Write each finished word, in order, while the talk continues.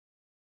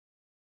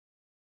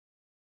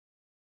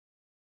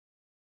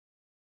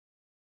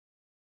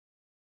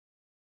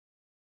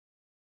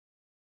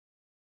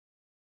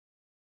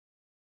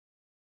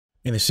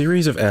In a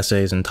series of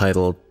essays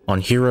entitled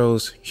On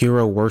Heroes,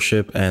 Hero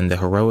Worship, and the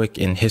Heroic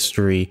in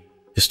History,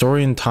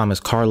 historian Thomas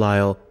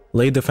Carlyle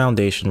laid the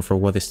foundation for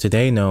what is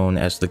today known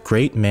as the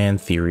Great Man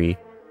Theory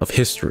of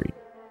history.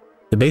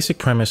 The basic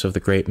premise of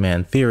the Great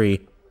Man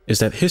Theory is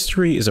that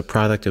history is a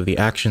product of the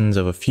actions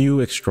of a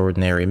few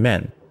extraordinary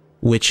men,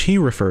 which he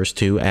refers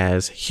to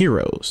as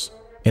heroes.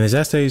 In his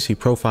essays, he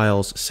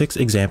profiles 6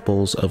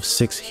 examples of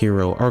 6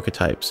 hero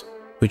archetypes,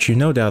 which you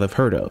no doubt have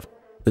heard of: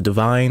 the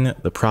divine,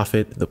 the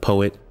prophet, the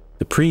poet,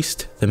 the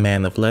priest, the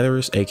man of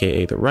letters,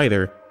 aka the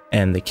writer,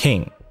 and the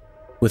king.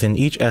 Within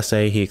each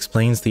essay, he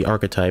explains the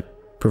archetype,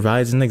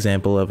 provides an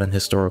example of an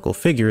historical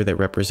figure that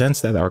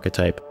represents that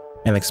archetype,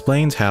 and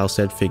explains how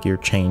said figure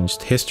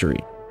changed history.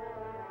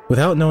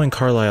 Without knowing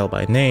Carlyle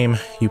by name,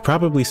 you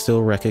probably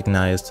still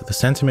recognized the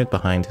sentiment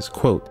behind his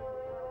quote,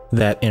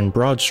 that in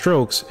broad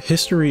strokes,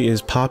 history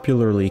is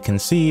popularly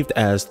conceived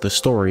as the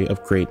story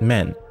of great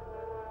men.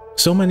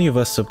 So many of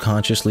us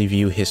subconsciously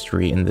view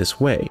history in this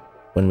way.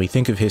 When we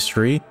think of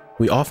history,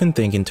 we often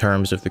think in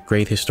terms of the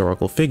great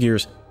historical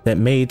figures that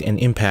made an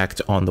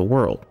impact on the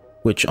world,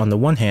 which on the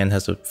one hand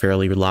has a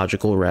fairly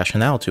logical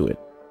rationale to it.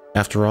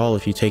 After all,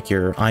 if you take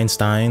your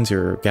Einsteins,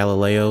 your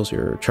Galileos,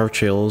 your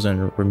Churchills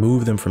and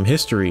remove them from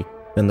history,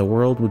 then the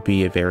world would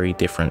be a very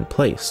different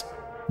place.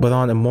 But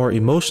on a more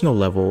emotional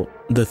level,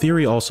 the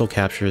theory also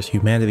captures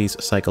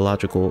humanity's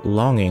psychological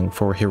longing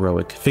for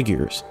heroic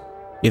figures.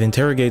 It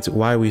interrogates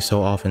why we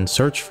so often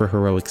search for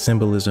heroic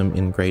symbolism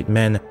in great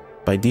men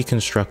by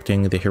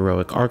deconstructing the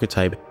heroic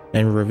archetype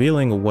and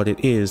revealing what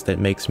it is that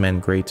makes men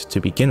great to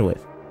begin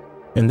with.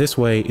 In this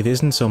way, it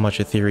isn't so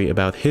much a theory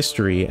about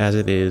history as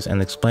it is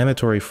an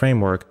explanatory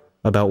framework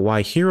about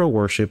why hero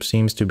worship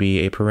seems to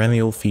be a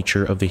perennial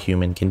feature of the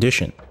human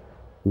condition.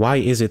 Why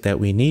is it that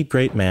we need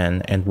great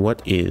men, and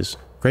what is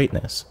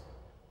greatness?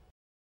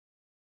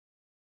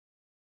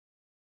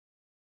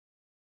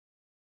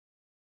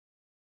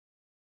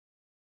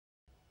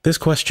 This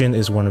question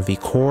is one of the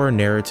core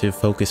narrative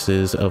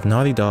focuses of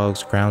Naughty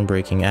Dog's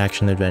groundbreaking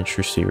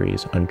action-adventure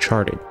series,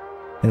 Uncharted,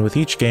 and with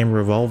each game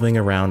revolving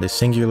around a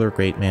singular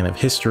great man of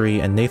history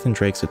and Nathan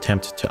Drake's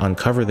attempt to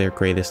uncover their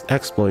greatest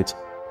exploits,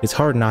 it's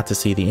hard not to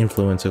see the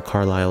influence of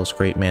Carlyle's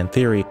Great Man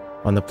Theory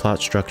on the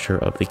plot structure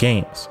of the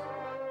games.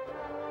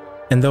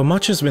 And though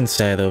much has been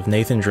said of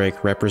Nathan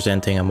Drake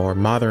representing a more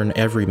modern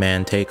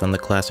everyman take on the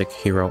classic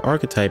hero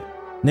archetype,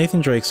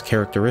 Nathan Drake's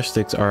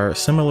characteristics are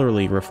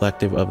similarly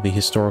reflective of the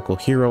historical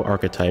hero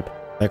archetype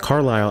that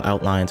Carlyle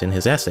outlines in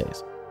his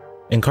essays.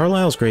 In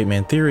Carlyle's Great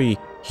Man Theory,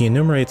 he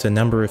enumerates a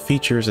number of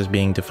features as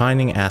being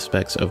defining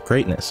aspects of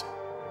greatness,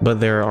 but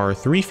there are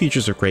 3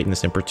 features of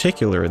greatness in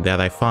particular that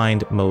I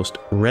find most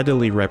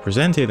readily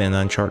represented in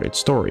Uncharted's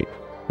story: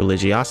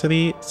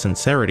 religiosity,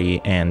 sincerity,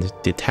 and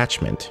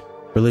detachment.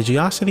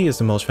 Religiosity is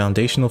the most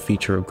foundational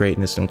feature of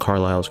greatness in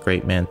Carlyle's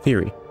Great Man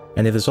Theory,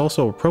 and it is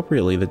also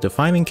appropriately the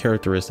defining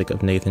characteristic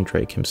of Nathan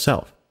Drake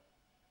himself.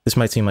 This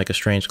might seem like a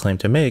strange claim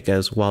to make,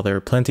 as while there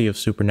are plenty of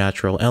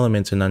supernatural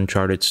elements in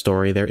Uncharted's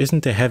story, there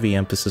isn't a heavy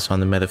emphasis on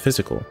the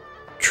metaphysical.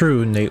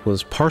 True, Nate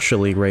was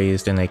partially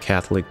raised in a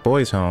Catholic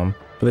boys' home,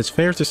 but it's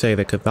fair to say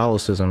that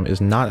Catholicism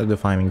is not a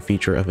defining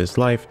feature of his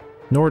life,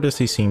 nor does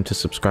he seem to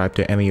subscribe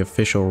to any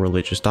official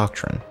religious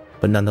doctrine.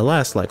 But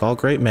nonetheless, like all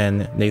great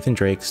men, Nathan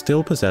Drake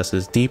still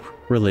possesses deep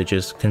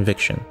religious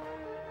conviction.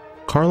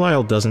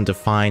 Carlyle doesn't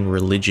define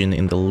religion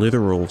in the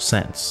literal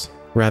sense.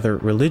 Rather,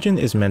 religion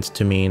is meant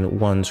to mean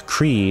one's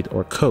creed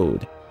or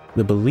code,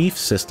 the belief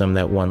system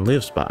that one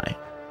lives by.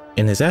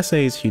 In his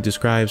essays, he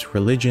describes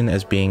religion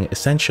as being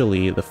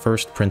essentially the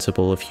first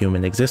principle of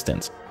human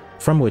existence,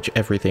 from which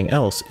everything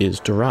else is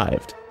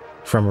derived.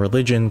 From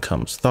religion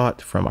comes thought,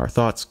 from our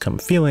thoughts come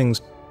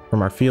feelings,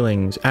 from our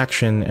feelings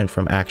action, and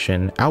from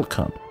action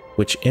outcome,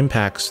 which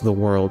impacts the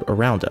world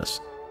around us.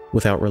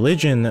 Without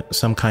religion,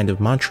 some kind of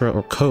mantra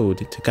or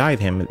code to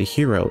guide him, the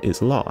hero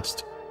is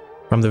lost.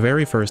 From the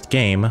very first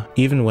game,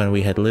 even when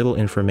we had little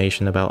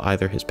information about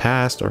either his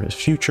past or his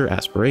future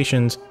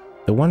aspirations,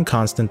 the one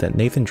constant that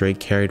Nathan Drake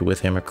carried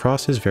with him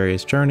across his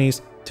various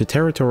journeys to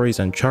territories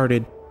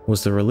uncharted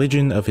was the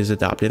religion of his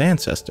adopted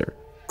ancestor,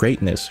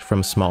 greatness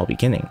from small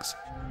beginnings.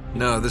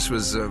 No, this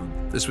was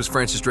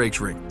Francis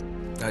Drake's ring.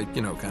 I,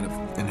 kind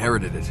of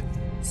inherited it.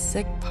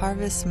 Sic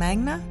parvis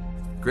magna?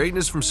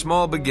 Greatness from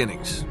small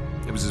beginnings.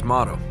 It was his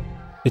motto.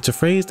 It's a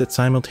phrase that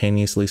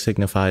simultaneously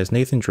signifies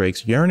Nathan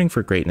Drake's yearning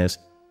for greatness,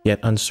 yet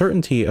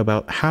uncertainty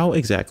about how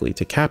exactly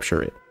to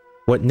capture it.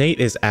 What Nate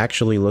is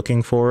actually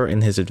looking for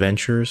in his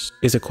adventures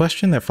is a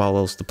question that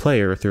follows the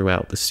player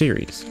throughout the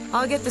series.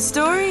 I'll get the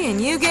story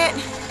and you get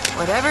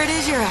whatever it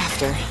is you're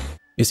after.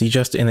 Is he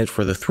just in it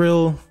for the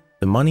thrill,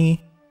 the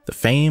money, the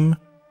fame?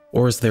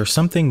 Or is there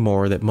something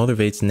more that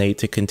motivates Nate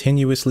to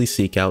continuously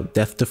seek out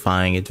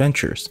death-defying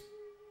adventures?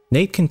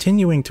 Nate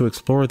continuing to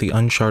explore the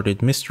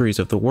uncharted mysteries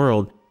of the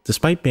world,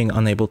 despite being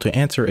unable to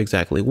answer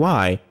exactly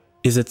why,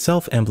 is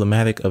itself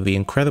emblematic of the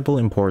incredible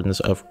importance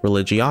of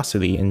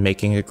religiosity in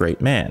making a great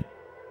man.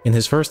 In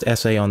his first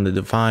essay on the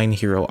divine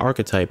hero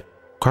archetype,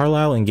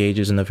 Carlyle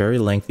engages in a very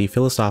lengthy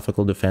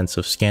philosophical defense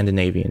of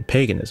Scandinavian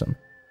paganism.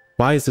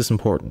 Why is this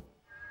important?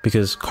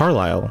 because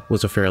Carlyle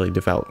was a fairly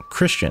devout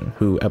Christian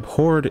who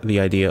abhorred the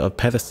idea of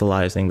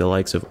pedestalizing the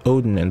likes of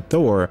Odin and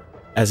Thor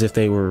as if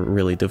they were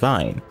really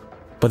divine.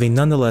 But he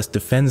nonetheless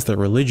defends the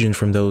religion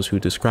from those who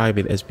describe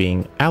it as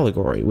being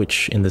allegory,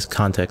 which in this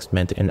context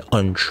meant an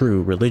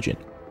untrue religion.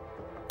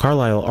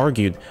 Carlyle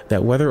argued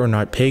that whether or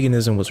not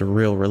paganism was a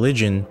real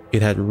religion,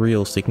 it had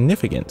real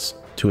significance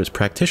to its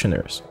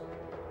practitioners.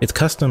 Its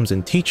customs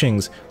and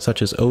teachings,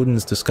 such as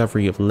Odin's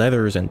discovery of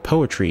letters and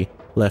poetry,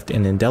 left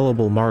an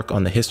indelible mark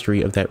on the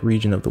history of that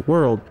region of the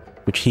world,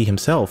 which he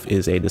himself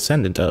is a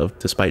descendant of,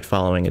 despite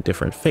following a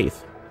different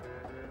faith.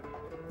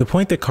 The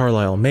point that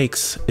Carlyle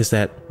makes is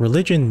that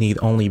religion need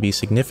only be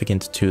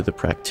significant to the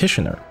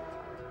practitioner.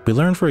 We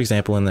learn, for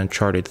example, in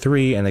Uncharted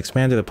 3 and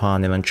expanded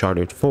upon in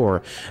Uncharted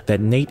 4 that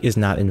Nate is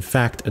not in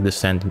fact a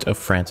descendant of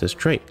Francis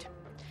Drake.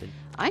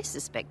 I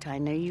suspect I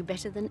know you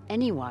better than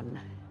anyone,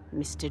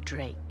 Mr.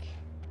 Drake.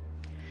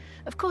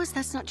 Of course,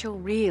 that's not your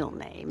real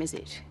name, is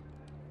it?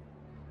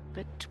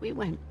 But we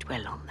won't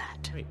dwell on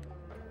that.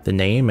 The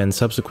name and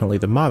subsequently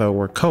the motto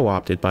were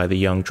co-opted by the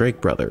young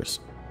Drake brothers.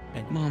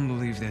 Mom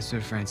believes that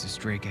Sir Francis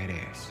Drake had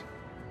heirs.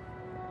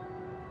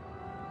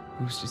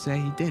 Who's to say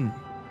he didn't?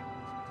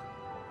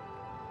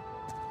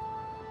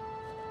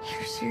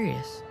 You're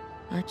serious,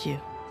 aren't you?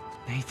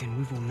 Nathan,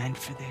 we were meant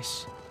for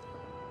this.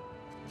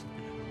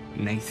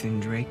 Nathan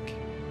Drake.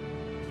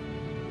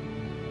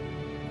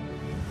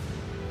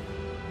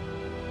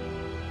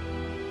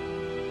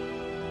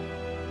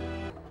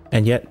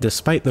 And yet,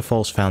 despite the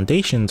false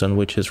foundations on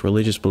which his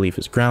religious belief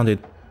is grounded,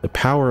 the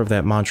power of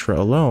that mantra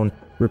alone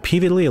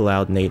repeatedly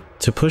allowed Nate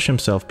to push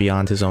himself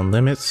beyond his own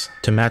limits,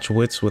 to match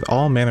wits with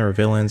all manner of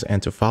villains,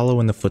 and to follow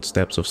in the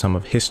footsteps of some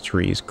of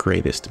history's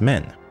greatest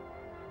men.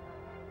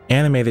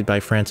 Animated by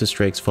Francis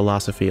Drake's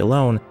philosophy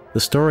alone, the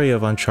story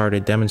of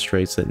Uncharted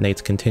demonstrates that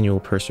Nate's continual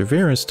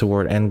perseverance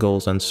toward end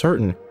goals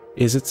uncertain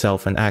is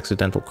itself an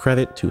accidental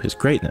credit to his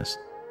greatness.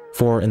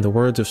 For, in the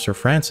words of Sir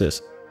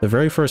Francis, the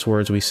very first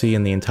words we see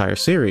in the entire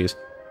series,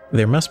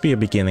 there must be a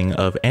beginning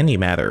of any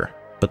matter,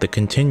 but the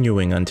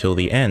continuing until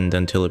the end,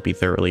 until it be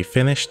thoroughly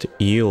finished,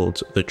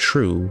 yields the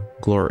true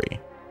glory.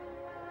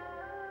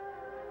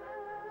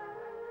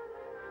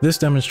 This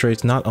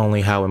demonstrates not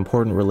only how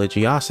important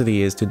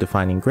religiosity is to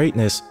defining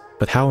greatness,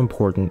 but how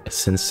important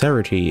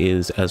sincerity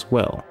is as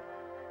well.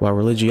 While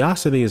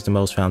religiosity is the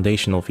most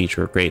foundational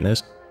feature of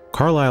greatness,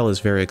 Carlyle is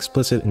very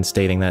explicit in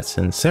stating that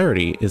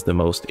sincerity is the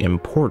most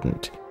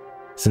important.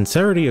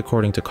 Sincerity,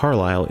 according to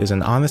Carlyle, is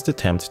an honest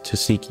attempt to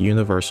seek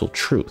universal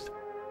truth.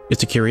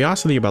 It's a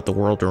curiosity about the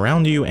world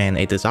around you and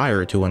a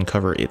desire to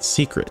uncover its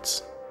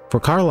secrets. For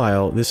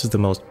Carlyle, this is the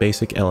most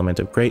basic element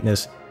of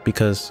greatness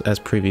because, as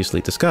previously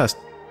discussed,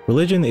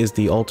 religion is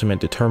the ultimate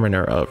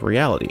determiner of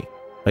reality.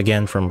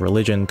 Again, from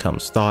religion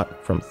comes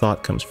thought, from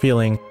thought comes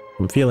feeling,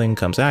 from feeling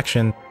comes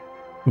action.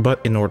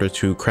 But in order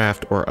to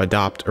craft or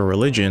adopt a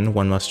religion,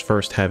 one must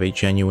first have a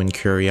genuine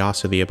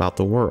curiosity about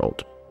the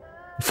world.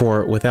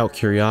 For without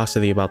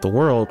curiosity about the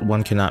world,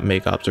 one cannot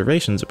make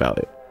observations about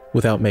it.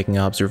 Without making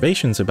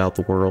observations about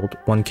the world,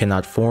 one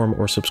cannot form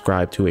or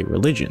subscribe to a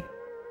religion.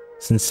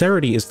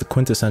 Sincerity is the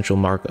quintessential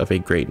mark of a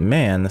great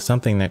man,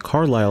 something that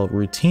Carlyle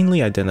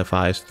routinely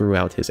identifies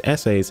throughout his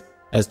essays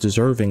as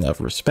deserving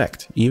of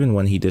respect, even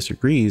when he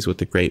disagrees with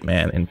the great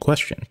man in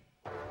question.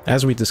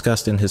 As we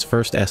discussed in his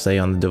first essay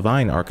on the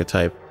divine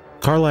archetype,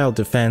 Carlyle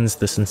defends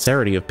the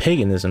sincerity of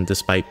paganism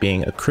despite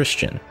being a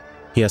Christian.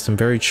 He has some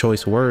very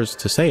choice words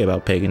to say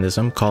about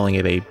paganism, calling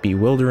it a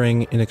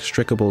bewildering,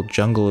 inextricable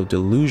jungle of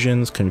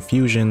delusions,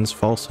 confusions,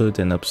 falsehoods,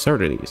 and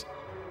absurdities.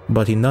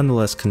 But he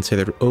nonetheless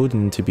considered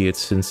Odin to be its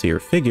sincere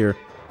figure,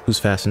 whose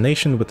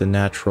fascination with the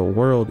natural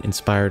world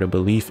inspired a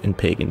belief in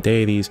pagan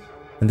deities,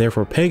 and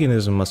therefore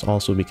paganism must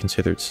also be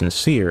considered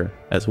sincere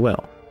as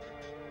well.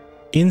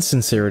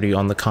 Insincerity,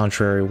 on the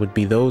contrary, would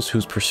be those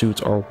whose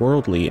pursuits are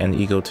worldly and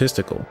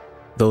egotistical.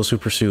 Those who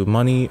pursue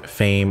money,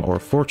 fame, or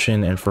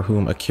fortune, and for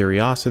whom a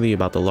curiosity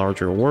about the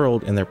larger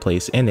world and their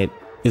place in it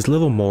is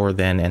little more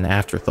than an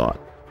afterthought.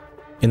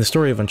 In the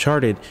story of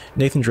Uncharted,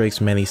 Nathan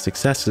Drake's many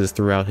successes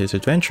throughout his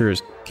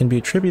adventures can be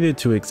attributed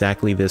to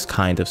exactly this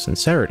kind of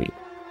sincerity.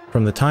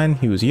 From the time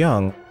he was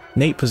young,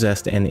 Nate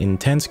possessed an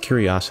intense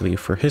curiosity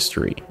for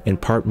history, in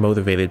part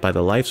motivated by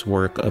the life's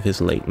work of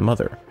his late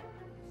mother.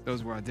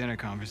 Those were our dinner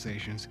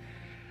conversations.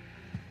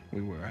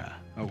 We were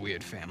a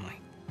weird family.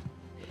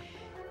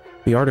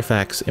 The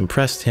artifacts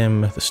impressed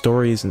him, the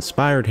stories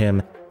inspired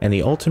him, and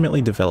he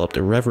ultimately developed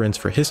a reverence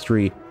for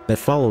history that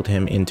followed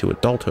him into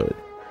adulthood.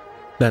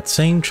 That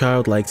same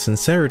childlike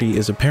sincerity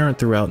is apparent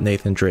throughout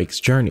Nathan Drake's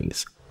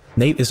journeys.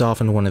 Nate is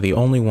often one of the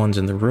only ones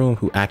in the room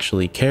who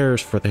actually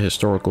cares for the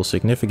historical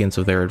significance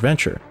of their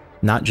adventure,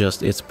 not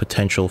just its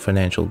potential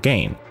financial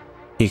gain.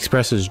 He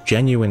expresses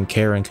genuine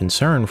care and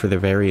concern for the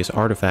various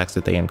artifacts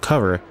that they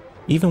uncover,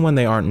 even when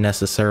they aren't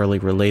necessarily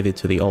related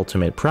to the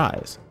ultimate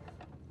prize.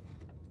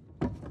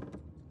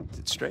 Is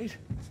it straight?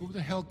 Who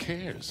the hell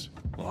cares?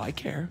 Well, I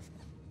care.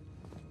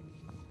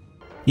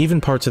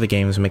 Even parts of the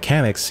game's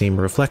mechanics seem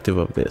reflective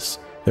of this.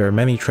 There are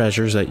many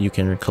treasures that you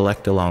can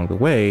collect along the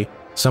way,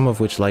 some of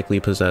which likely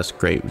possess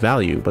great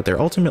value, but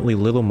they're ultimately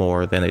little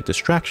more than a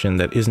distraction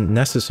that isn't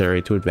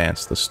necessary to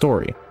advance the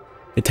story.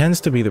 It tends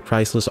to be the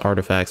priceless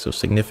artifacts of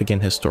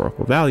significant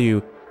historical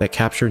value that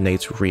capture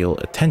Nate's real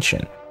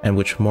attention, and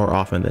which more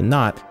often than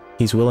not,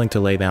 he's willing to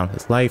lay down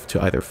his life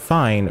to either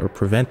find or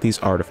prevent these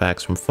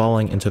artifacts from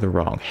falling into the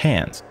wrong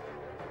hands.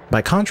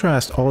 By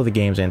contrast, all of the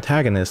game's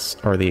antagonists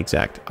are the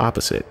exact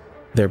opposite.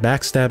 They're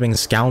backstabbing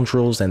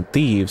scoundrels and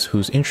thieves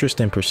whose interest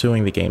in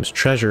pursuing the game's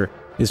treasure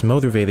is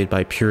motivated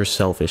by pure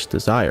selfish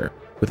desire,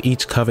 with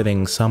each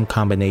coveting some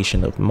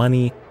combination of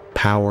money,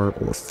 power,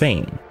 or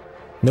fame.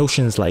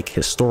 Notions like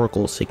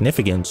historical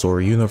significance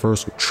or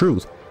universal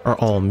truth are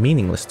all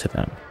meaningless to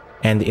them,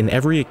 and in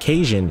every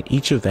occasion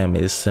each of them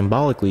is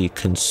symbolically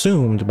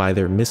consumed by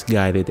their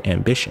misguided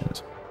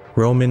ambitions.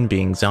 Roman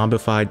being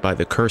zombified by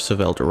the curse of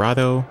El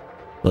Dorado,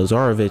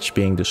 Lazarevich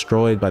being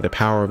destroyed by the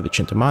power of the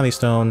Chintamani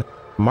Stone,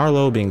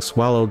 Marlowe being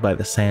swallowed by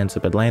the sands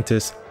of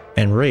Atlantis,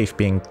 and Rafe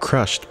being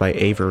crushed by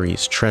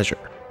Avery's treasure.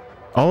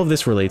 All of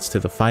this relates to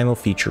the final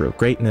feature of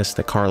greatness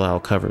that Carlyle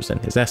covers in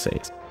his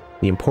essays,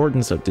 the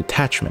importance of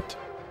detachment.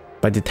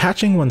 By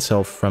detaching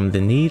oneself from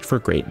the need for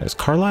greatness,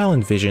 Carlyle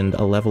envisioned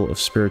a level of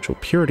spiritual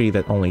purity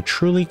that only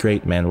truly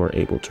great men were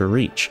able to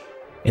reach.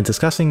 In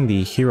discussing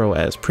the hero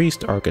as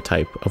priest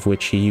archetype, of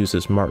which he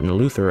uses Martin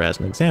Luther as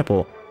an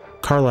example,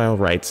 Carlyle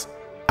writes,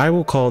 "I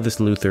will call this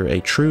Luther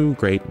a true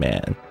great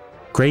man.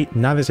 Great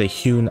not as a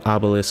hewn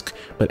obelisk,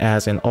 but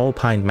as an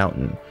alpine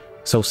mountain,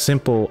 so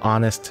simple,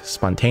 honest,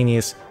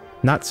 spontaneous,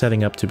 not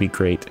setting up to be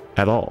great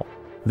at all,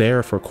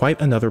 there for quite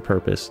another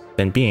purpose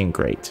than being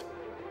great."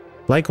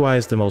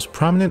 Likewise, the most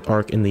prominent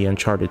arc in the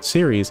Uncharted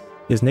series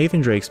is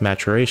Nathan Drake's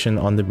maturation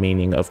on the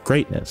meaning of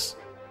greatness.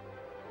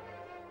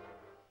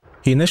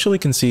 He initially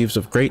conceives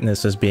of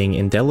greatness as being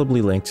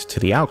indelibly linked to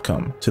the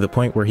outcome, to the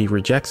point where he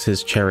rejects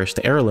his cherished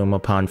heirloom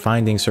upon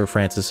finding Sir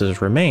Francis's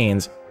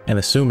remains and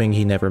assuming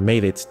he never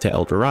made it to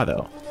El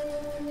Dorado.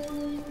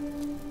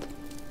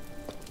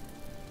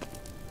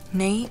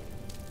 Nate?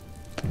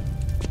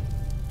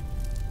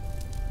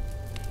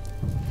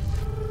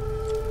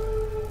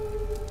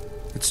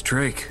 It's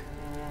Drake.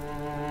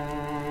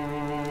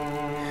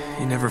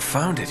 He never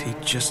found it. He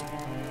just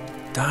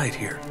died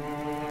here.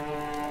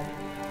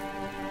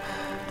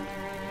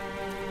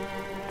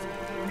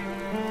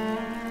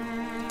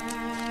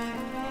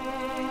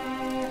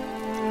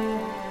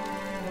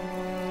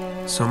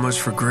 So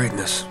much for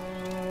greatness.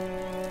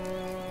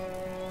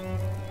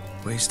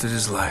 Wasted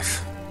his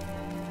life.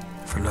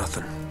 For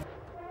nothing.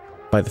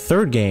 By the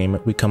third game,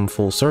 we come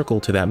full circle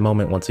to that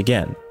moment once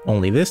again,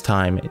 only this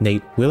time,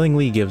 Nate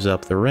willingly gives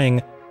up the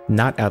ring,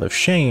 not out of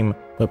shame,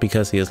 but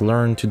because he has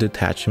learned to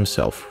detach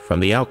himself from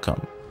the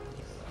outcome.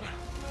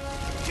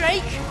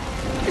 Drake!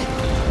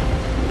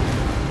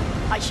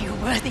 Are you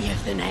worthy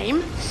of the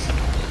name?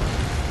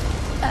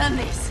 Earn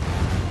this,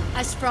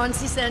 as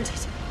Francis earned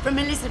it from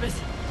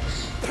Elizabeth.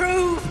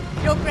 Prove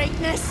your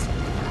greatness!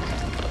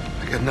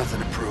 I got nothing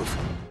to prove.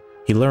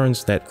 He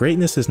learns that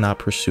greatness is not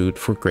pursued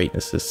for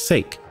greatness'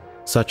 sake.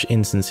 Such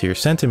insincere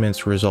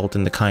sentiments result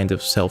in the kind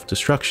of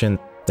self-destruction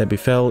that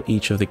befell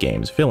each of the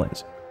game's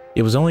villains.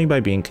 It was only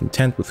by being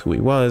content with who he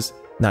was,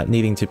 not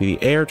needing to be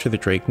the heir to the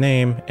Drake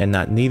name, and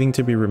not needing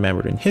to be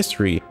remembered in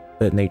history,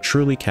 that Nate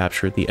truly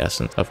captured the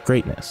essence of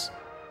greatness.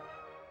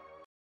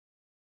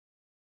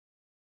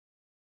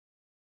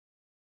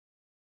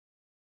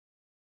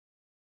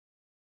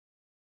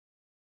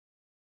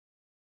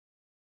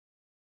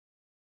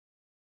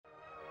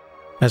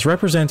 As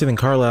represented in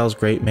Carlyle's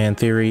great man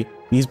theory,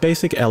 these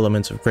basic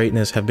elements of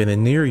greatness have been a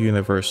near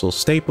universal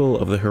staple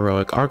of the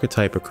heroic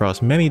archetype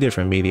across many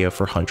different media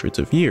for hundreds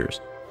of years.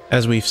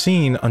 As we've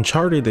seen,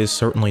 Uncharted is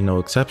certainly no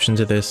exception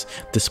to this,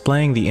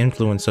 displaying the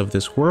influence of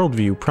this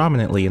worldview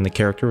prominently in the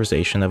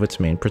characterization of its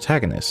main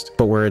protagonist.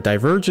 But where it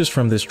diverges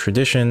from this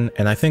tradition,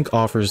 and I think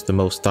offers the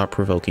most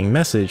thought-provoking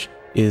message,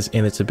 is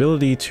in its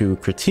ability to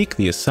critique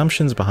the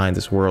assumptions behind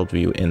this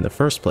worldview in the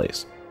first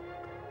place.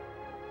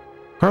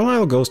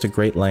 Carlyle goes to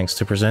great lengths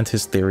to present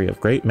his theory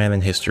of great men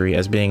in history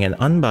as being an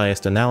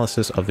unbiased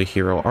analysis of the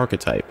hero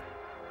archetype.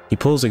 He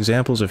pulls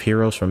examples of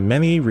heroes from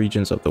many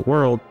regions of the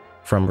world,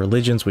 from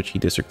religions which he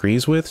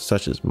disagrees with,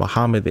 such as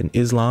Muhammad and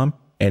Islam,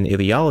 and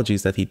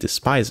ideologies that he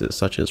despises,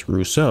 such as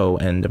Rousseau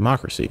and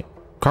democracy.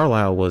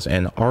 Carlyle was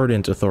an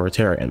ardent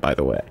authoritarian, by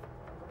the way.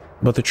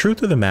 But the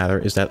truth of the matter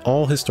is that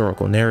all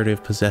historical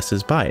narrative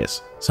possesses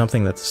bias,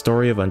 something that the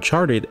story of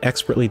Uncharted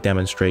expertly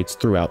demonstrates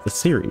throughout the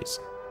series.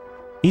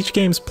 Each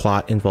game's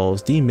plot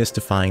involves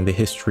demystifying the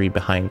history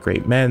behind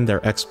great men,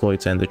 their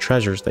exploits, and the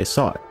treasures they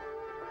sought.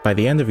 By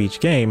the end of each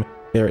game,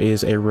 there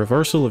is a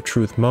reversal of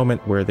truth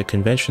moment where the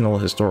conventional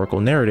historical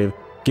narrative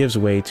gives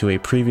way to a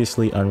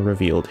previously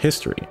unrevealed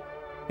history.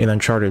 In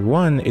Uncharted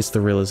 1, it's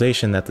the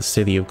realization that the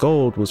City of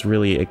Gold was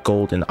really a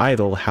golden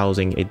idol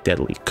housing a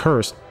deadly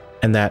curse,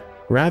 and that,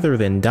 rather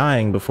than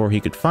dying before he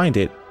could find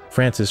it,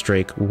 Francis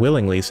Drake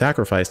willingly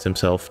sacrificed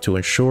himself to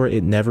ensure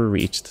it never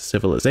reached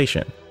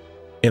civilization.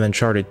 In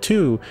Uncharted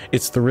 2,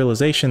 it's the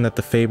realization that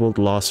the fabled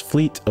lost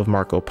fleet of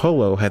Marco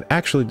Polo had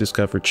actually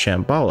discovered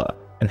Shambhala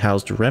and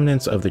housed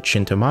remnants of the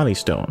Chintamani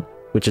Stone,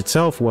 which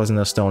itself wasn't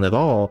a stone at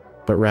all,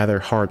 but rather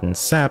hardened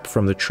sap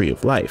from the Tree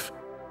of Life.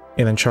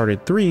 In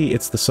Uncharted 3,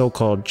 it's the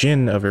so-called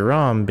Jinn of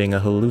Iram being a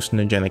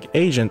hallucinogenic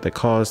agent that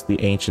caused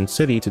the ancient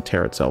city to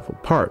tear itself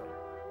apart.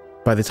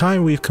 By the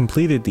time we've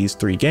completed these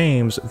 3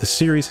 games, the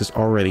series has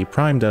already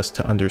primed us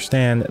to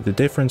understand the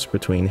difference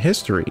between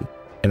history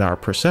and our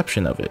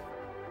perception of it.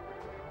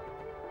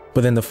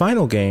 But in the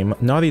final game,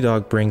 Naughty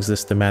Dog brings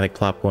this thematic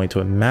plot point to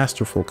a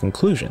masterful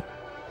conclusion.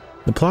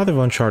 The plot of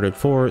Uncharted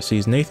 4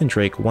 sees Nathan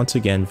Drake once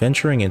again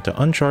venturing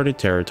into uncharted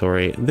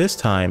territory, this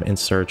time in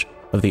search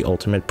of the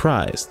ultimate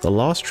prize, the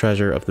lost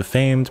treasure of the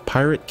famed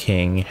pirate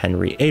king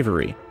Henry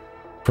Avery.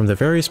 From the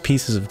various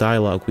pieces of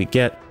dialogue we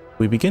get,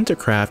 we begin to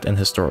craft an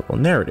historical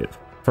narrative,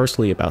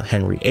 firstly about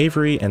Henry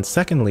Avery and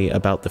secondly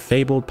about the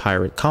fabled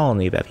pirate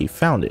colony that he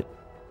founded.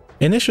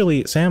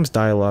 Initially, Sam's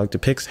dialogue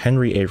depicts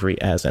Henry Avery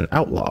as an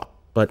outlaw,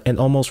 but an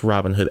almost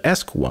Robin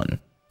Hood-esque one,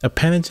 a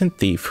penitent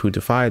thief who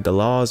defied the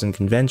laws and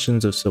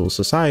conventions of civil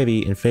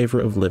society in favor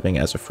of living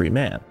as a free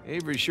man.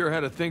 Avery sure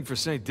had a thing for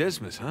St.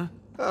 Dismas, huh?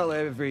 Well,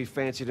 Avery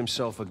fancied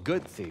himself a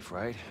good thief,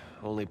 right?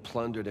 Only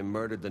plundered and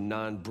murdered the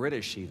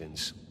non-British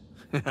heathens.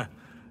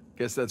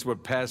 Guess that's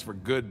what passed for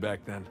good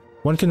back then.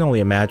 One can only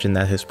imagine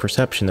that his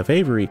perception of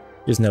Avery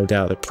is no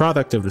doubt a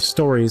product of the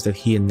stories that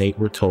he and Nate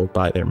were told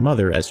by their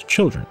mother as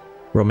children.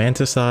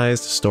 Romanticized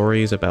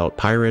stories about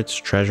pirates,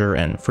 treasure,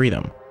 and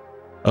freedom.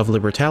 Of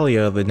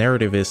Libertalia, the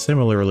narrative is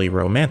similarly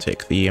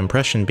romantic, the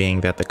impression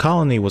being that the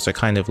colony was a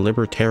kind of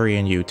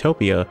libertarian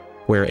utopia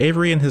where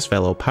Avery and his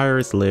fellow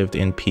pirates lived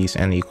in peace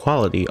and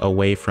equality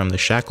away from the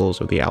shackles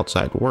of the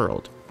outside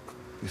world.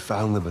 We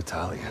found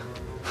Libertalia.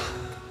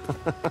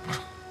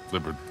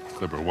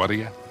 What are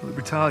you?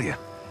 Libertalia.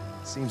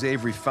 Seems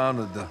Avery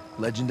founded the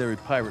legendary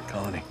pirate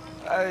colony.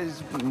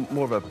 It's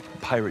more of a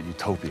pirate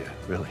utopia,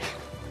 really.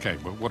 Okay,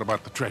 but what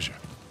about the treasure?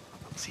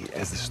 See,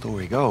 as the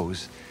story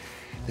goes,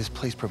 this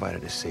place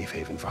provided a safe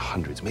haven for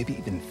hundreds, maybe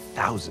even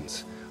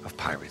thousands of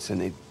pirates,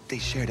 and they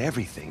shared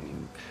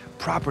everything.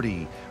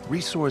 Property,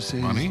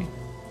 resources. Money?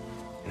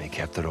 And they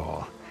kept it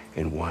all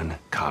in one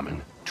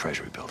common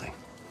treasury building.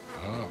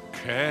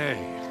 Okay,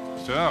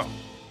 so...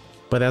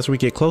 But as we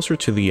get closer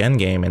to the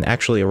endgame and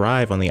actually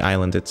arrive on the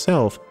island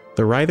itself,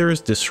 the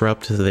writers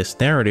disrupt this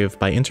narrative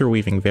by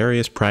interweaving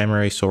various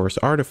primary source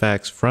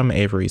artifacts from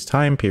Avery's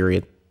time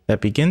period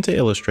that begin to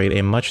illustrate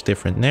a much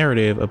different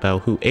narrative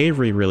about who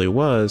Avery really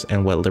was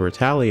and what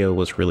Libertalia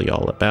was really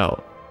all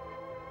about.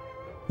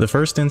 The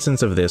first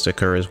instance of this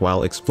occurs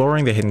while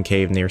exploring the hidden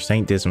cave near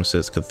St.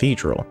 Dismas's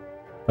cathedral.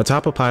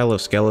 Atop a pile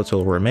of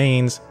skeletal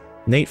remains,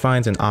 Nate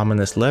finds an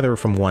ominous letter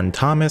from one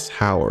Thomas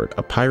Howard,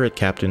 a pirate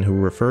captain who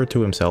referred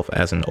to himself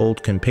as an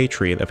old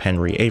compatriot of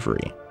Henry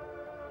Avery.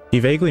 He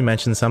vaguely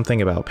mentions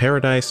something about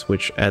paradise,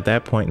 which at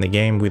that point in the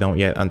game we don't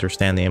yet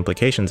understand the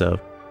implications of,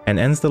 and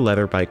ends the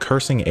letter by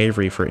cursing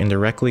Avery for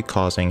indirectly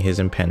causing his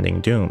impending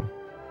doom.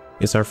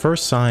 It's our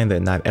first sign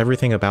that not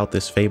everything about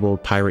this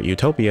fabled pirate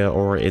utopia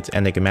or its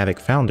enigmatic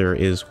founder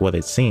is what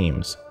it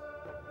seems.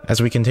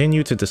 As we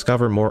continue to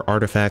discover more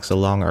artifacts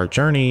along our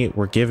journey,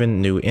 we're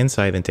given new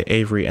insight into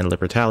Avery and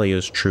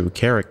Libertalia's true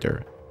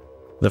character.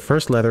 The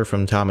first letter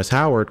from Thomas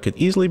Howard could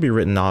easily be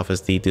written off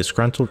as the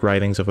disgruntled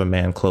writings of a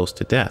man close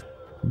to death.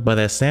 But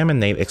as Sam and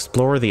Nate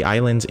explore the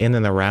islands in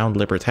and around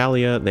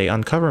Libertalia, they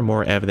uncover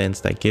more evidence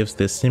that gives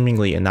this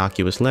seemingly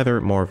innocuous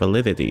letter more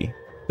validity.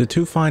 The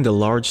two find a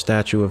large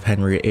statue of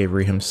Henry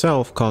Avery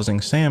himself, causing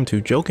Sam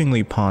to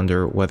jokingly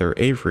ponder whether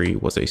Avery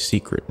was a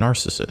secret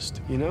narcissist.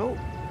 You know,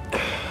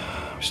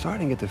 I'm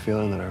starting to get the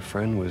feeling that our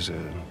friend was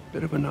a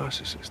bit of a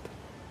narcissist.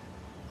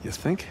 You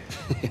think?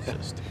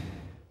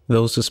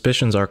 Those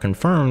suspicions are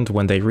confirmed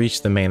when they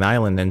reach the main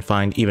island and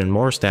find even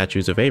more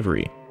statues of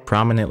Avery,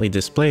 prominently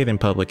displayed in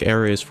public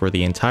areas for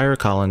the entire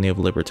colony of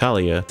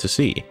Libertalia to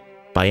see.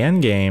 By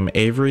endgame,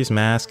 Avery's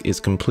mask is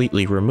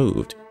completely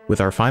removed, with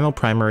our final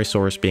primary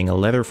source being a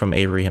letter from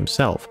Avery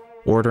himself,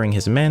 ordering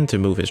his men to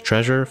move his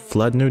treasure,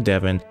 flood New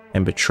Devon,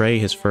 and betray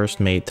his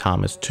first mate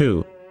Thomas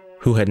too,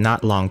 who had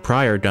not long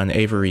prior done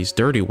Avery's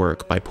dirty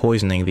work by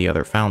poisoning the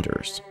other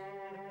founders.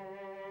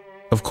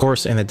 Of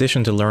course, in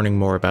addition to learning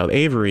more about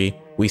Avery,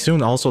 we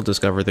soon also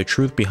discover the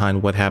truth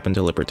behind what happened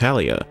to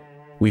Libertalia.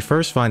 We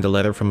first find a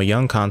letter from a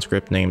young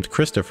conscript named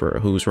Christopher,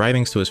 whose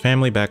writings to his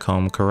family back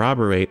home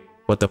corroborate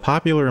what the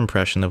popular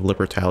impression of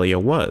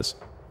Libertalia was.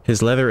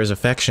 His letter is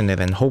affectionate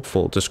and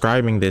hopeful,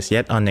 describing this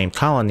yet unnamed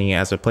colony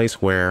as a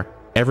place where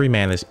every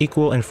man is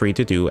equal and free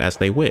to do as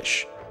they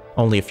wish.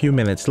 Only a few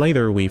minutes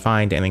later, we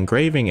find an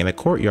engraving in a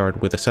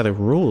courtyard with a set of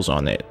rules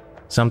on it,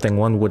 something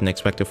one wouldn't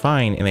expect to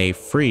find in a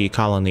free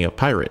colony of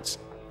pirates.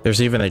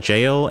 There's even a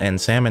jail,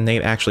 and Sam and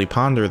Nate actually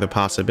ponder the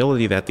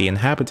possibility that the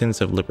inhabitants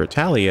of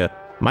Libertalia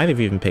might have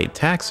even paid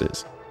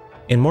taxes.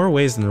 In more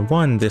ways than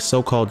one, this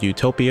so-called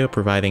utopia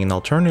providing an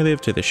alternative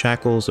to the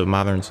shackles of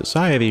modern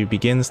society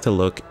begins to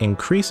look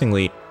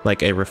increasingly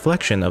like a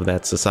reflection of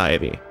that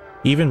society,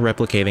 even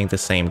replicating the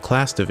same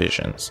class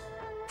divisions.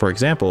 For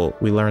example,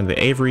 we learn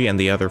that Avery and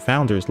the other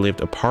founders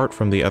lived apart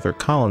from the other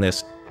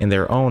colonists in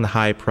their own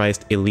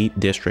high-priced elite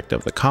district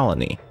of the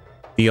colony.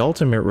 The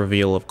ultimate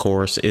reveal, of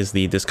course, is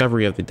the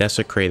discovery of the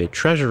desecrated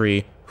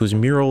treasury, whose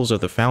murals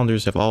of the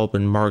founders have all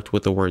been marked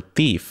with the word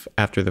thief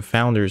after the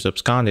founders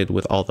absconded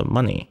with all the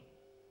money.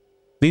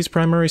 These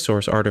primary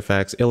source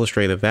artifacts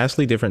illustrate a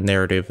vastly different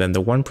narrative than the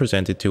one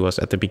presented to us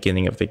at the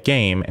beginning of the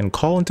game and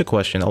call into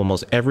question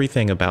almost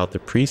everything about the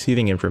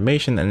preceding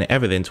information and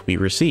evidence we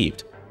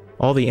received.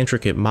 All the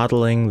intricate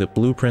modeling, the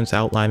blueprints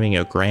outlining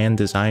a grand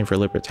design for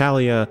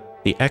Libertalia,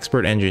 the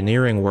expert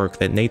engineering work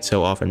that Nate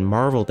so often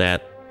marveled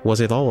at,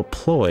 was it all a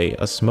ploy,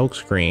 a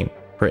smokescreen,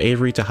 for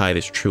Avery to hide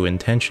his true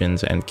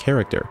intentions and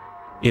character?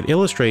 It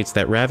illustrates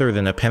that rather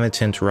than a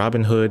penitent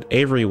Robin Hood,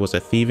 Avery was a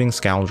thieving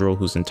scoundrel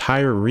whose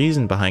entire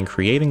reason behind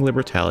creating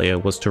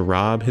Libertalia was to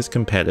rob his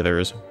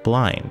competitors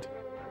blind.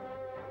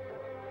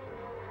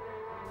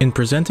 In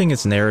presenting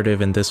its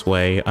narrative in this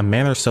way, a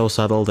manner so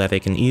subtle that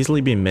it can easily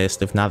be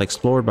missed if not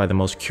explored by the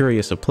most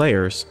curious of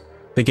players,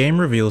 the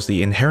game reveals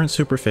the inherent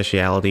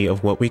superficiality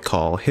of what we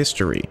call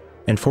history,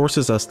 and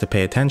forces us to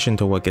pay attention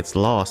to what gets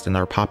lost in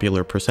our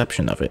popular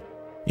perception of it.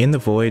 In the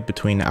void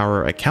between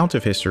our account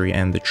of history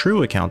and the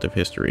true account of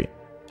history,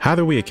 how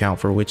do we account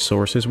for which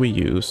sources we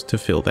use to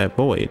fill that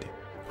void?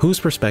 Whose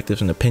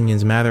perspectives and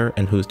opinions matter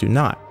and whose do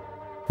not?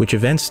 Which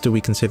events do we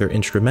consider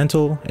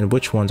instrumental and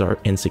which ones are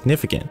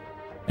insignificant?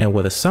 And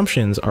what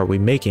assumptions are we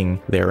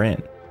making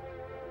therein?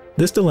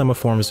 This dilemma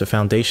forms the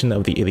foundation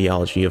of the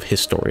ideology of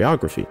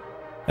historiography.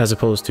 As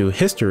opposed to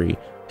history,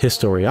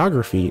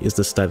 historiography is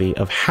the study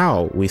of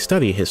how we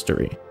study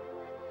history.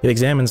 It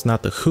examines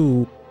not the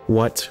who,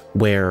 what,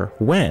 where,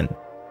 when,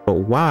 but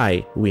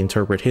why we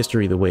interpret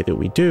history the way that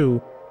we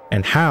do,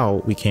 and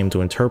how we came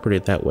to interpret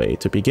it that way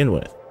to begin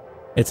with.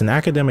 It's an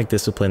academic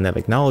discipline that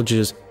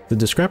acknowledges the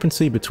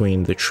discrepancy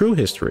between the true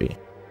history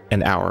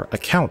and our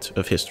account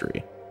of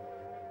history.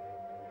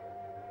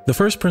 The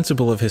first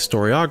principle of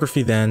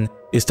historiography, then,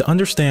 is to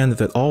understand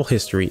that all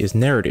history is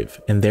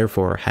narrative and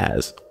therefore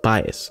has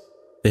bias.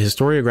 The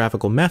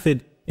historiographical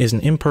method is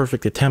an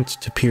imperfect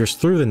attempt to pierce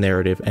through the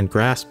narrative and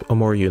grasp a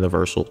more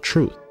universal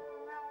truth.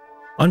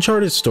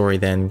 Uncharted's story,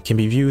 then, can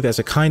be viewed as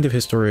a kind of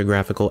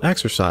historiographical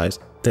exercise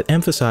that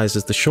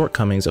emphasizes the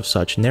shortcomings of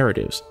such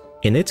narratives,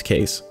 in its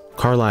case,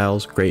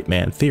 Carlyle's great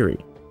man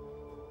theory.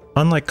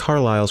 Unlike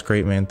Carlyle's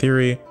great man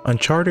theory,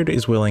 Uncharted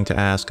is willing to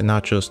ask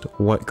not just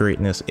what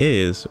greatness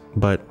is,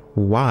 but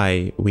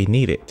why we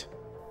need it.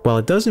 While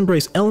it does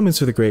embrace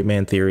elements of the great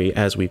man theory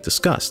as we've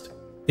discussed,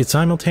 it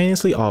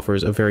simultaneously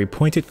offers a very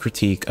pointed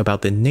critique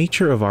about the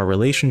nature of our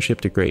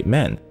relationship to great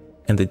men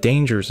and the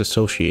dangers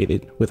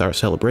associated with our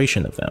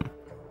celebration of them.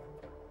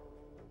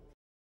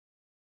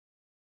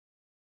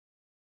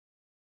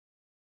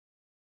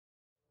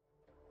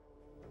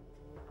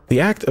 The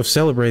act of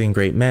celebrating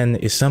great men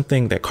is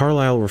something that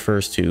Carlyle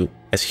refers to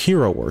as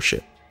hero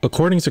worship.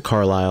 According to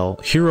Carlyle,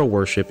 hero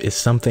worship is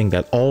something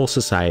that all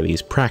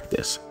societies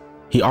practice.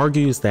 He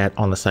argues that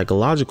on a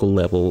psychological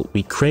level,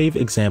 we crave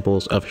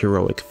examples of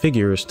heroic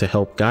figures to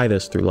help guide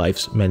us through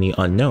life's many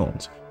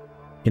unknowns.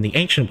 In the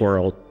ancient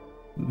world,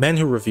 men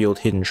who revealed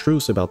hidden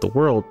truths about the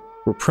world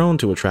were prone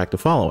to attract a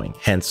following,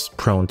 hence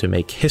prone to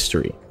make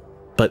history.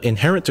 But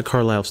inherent to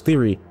Carlyle's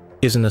theory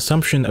is an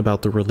assumption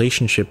about the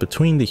relationship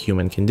between the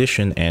human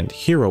condition and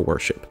hero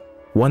worship,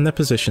 one that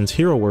positions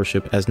hero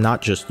worship as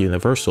not just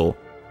universal,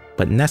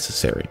 but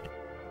necessary.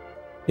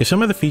 If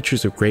some of the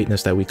features of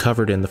greatness that we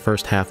covered in the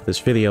first half of this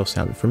video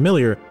sounded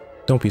familiar,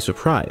 don't be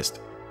surprised.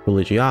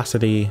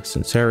 Religiosity,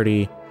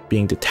 sincerity,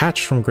 being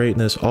detached from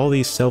greatness, all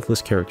these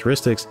selfless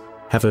characteristics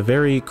have a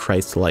very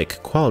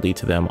Christ-like quality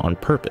to them on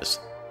purpose.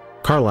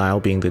 Carlyle,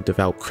 being the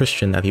devout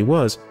Christian that he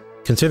was,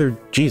 considered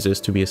Jesus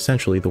to be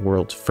essentially the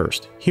world's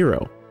first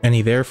hero, and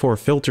he therefore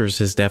filters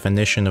his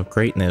definition of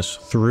greatness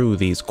through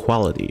these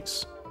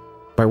qualities.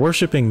 By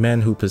worshipping men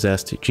who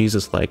possessed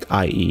Jesus-like,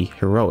 i.e.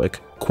 heroic,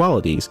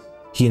 qualities,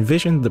 he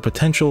envisioned the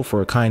potential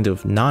for a kind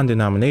of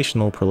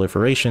non-denominational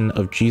proliferation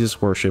of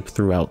Jesus worship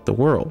throughout the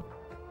world.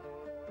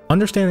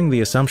 Understanding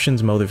the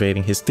assumptions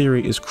motivating his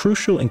theory is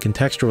crucial in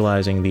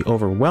contextualizing the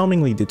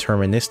overwhelmingly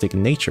deterministic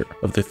nature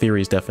of the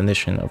theory's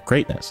definition of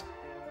greatness.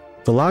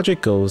 The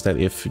logic goes that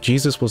if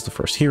Jesus was the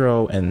first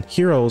hero, and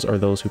heroes are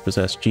those who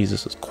possess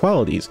Jesus'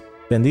 qualities,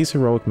 then these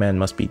heroic men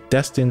must be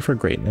destined for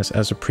greatness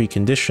as a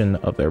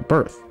precondition of their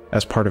birth,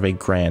 as part of a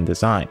grand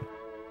design.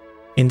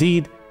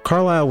 Indeed,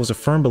 Carlyle was a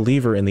firm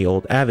believer in the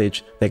old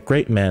adage that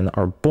great men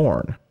are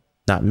born,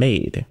 not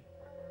made.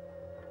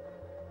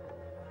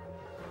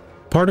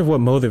 Part of what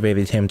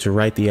motivated him to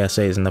write the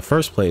essays in the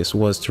first place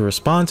was to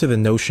respond to the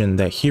notion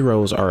that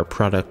heroes are a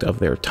product of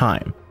their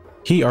time.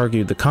 He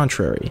argued the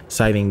contrary,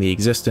 citing the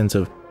existence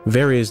of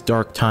various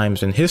dark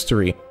times in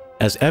history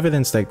as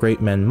evidence that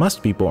great men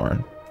must be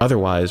born.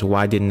 Otherwise,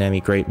 why didn't any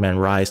great men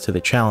rise to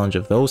the challenge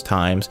of those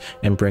times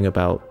and bring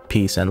about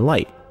peace and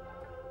light?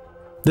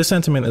 This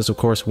sentiment is of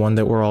course one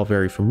that we're all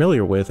very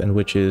familiar with and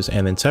which is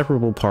an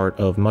inseparable part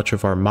of much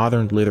of our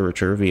modern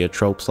literature via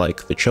tropes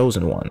like The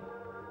Chosen One.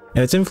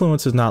 And its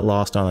influence is not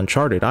lost on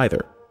Uncharted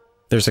either.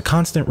 There's a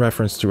constant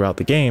reference throughout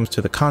the games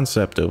to the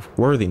concept of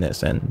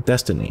worthiness and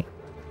destiny.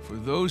 For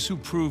those who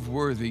prove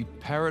worthy,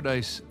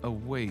 paradise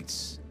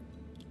awaits.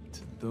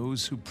 To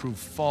those who prove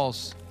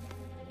false,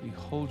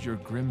 behold your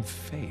grim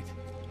fate.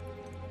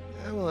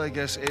 Yeah, well, I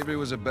guess Avery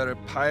was a better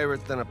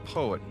pirate than a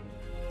poet.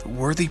 The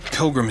worthy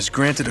pilgrim is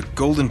granted a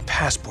golden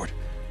passport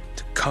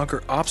to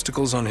conquer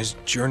obstacles on his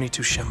journey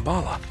to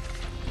Shambhala.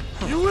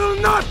 You will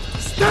not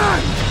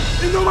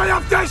stand in the way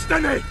of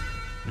destiny!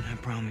 And I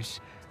promise,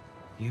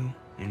 you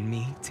and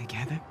me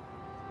together,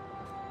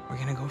 we're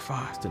gonna go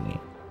far.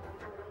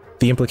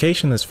 The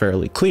implication is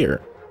fairly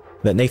clear,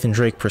 that Nathan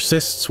Drake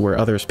persists where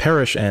others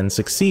perish and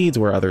succeeds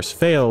where others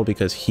fail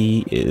because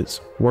he is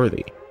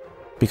worthy,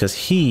 because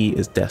he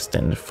is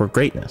destined for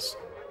greatness.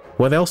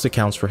 What else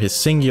accounts for his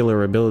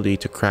singular ability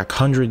to crack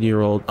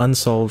 100-year-old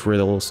unsolved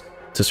riddles,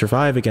 to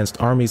survive against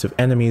armies of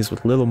enemies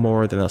with little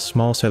more than a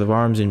small set of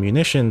arms and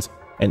munitions,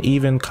 and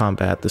even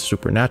combat the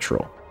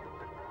supernatural?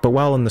 But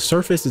while on the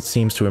surface it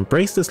seems to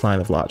embrace this line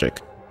of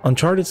logic,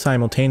 Uncharted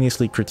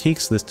simultaneously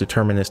critiques this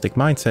deterministic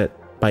mindset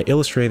by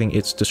illustrating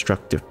its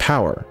destructive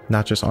power,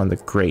 not just on the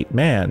great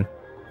man,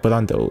 but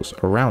on those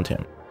around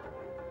him.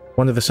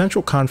 One of the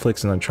central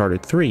conflicts in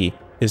Uncharted 3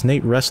 is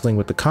Nate wrestling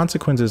with the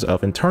consequences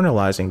of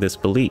internalizing this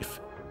belief.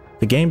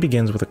 The game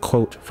begins with a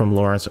quote from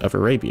Lawrence of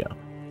Arabia.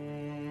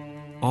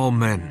 All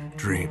men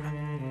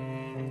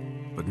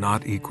dream, but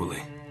not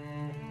equally.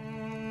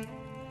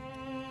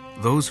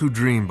 Those who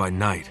dream by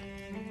night,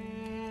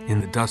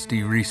 in the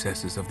dusty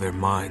recesses of their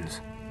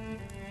minds,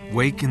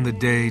 wake in the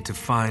day to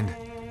find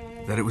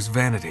that it was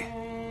vanity.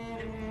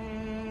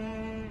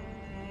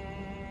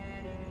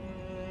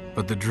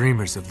 But the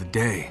dreamers of the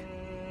day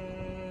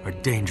are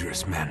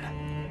dangerous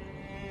men,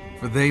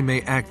 for they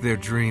may act their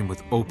dream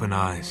with open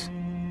eyes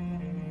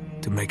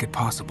to make it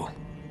possible.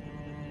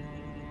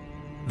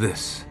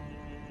 This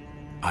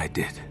I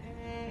did.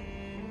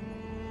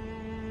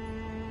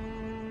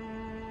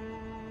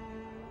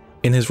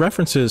 In his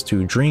references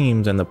to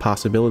dreams and the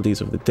possibilities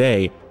of the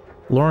day,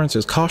 Lawrence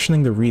is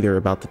cautioning the reader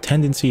about the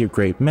tendency of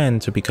great men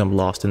to become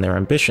lost in their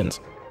ambitions,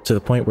 to the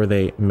point where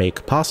they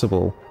make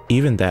possible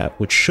even that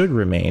which should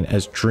remain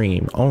as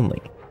dream only.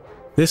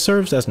 This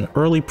serves as an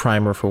early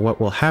primer for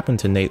what will happen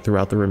to Nate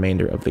throughout the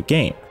remainder of the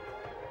game.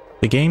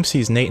 The game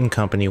sees Nate and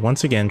company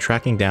once again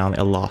tracking down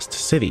a lost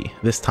city,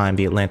 this time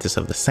the Atlantis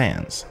of the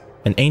Sands,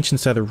 an ancient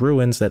set of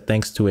ruins that,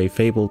 thanks to a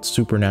fabled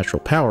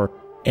supernatural power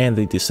and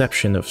the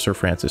deception of Sir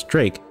Francis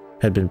Drake,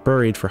 had been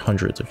buried for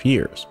hundreds of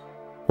years.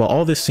 While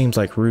all this seems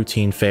like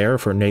routine fare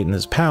for Nate and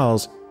his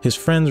pals, his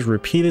friends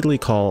repeatedly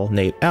call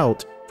Nate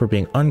out for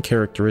being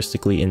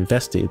uncharacteristically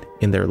invested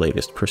in their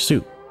latest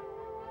pursuit.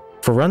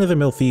 For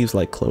run-of-the-mill thieves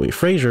like Chloe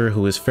Fraser,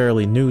 who is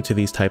fairly new to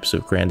these types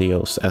of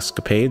grandiose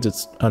escapades,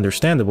 it's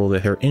understandable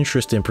that her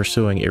interest in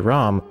pursuing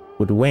Iram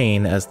would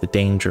wane as the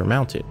danger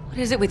mounted. What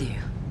is it with you?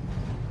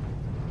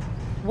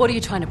 What are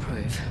you trying to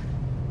prove?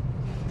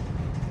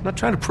 I'm not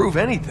trying to prove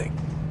anything.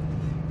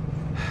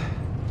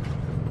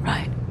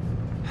 Right.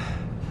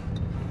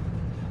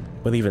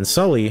 But even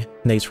Sully,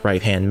 Nate's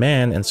right-hand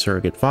man and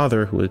surrogate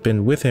father who has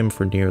been with him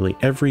for nearly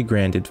every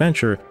grand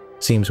adventure,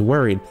 seems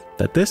worried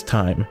that this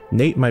time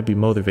Nate might be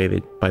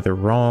motivated by the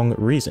wrong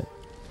reason.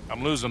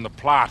 I'm losing the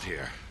plot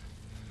here.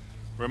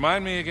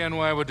 Remind me again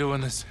why we're doing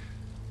this?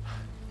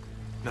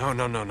 No.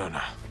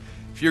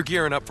 If you're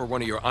gearing up for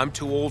one of your I'm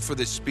too old for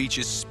this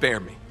speeches, spare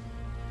me.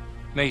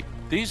 Nate,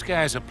 these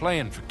guys are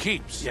playing for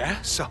keeps.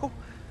 Yeah, so?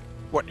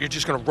 What, you're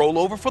just gonna roll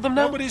over for them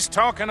now? Nobody's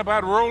talking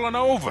about rolling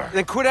over.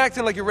 Then quit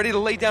acting like you're ready to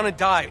lay down and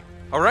die,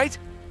 all right?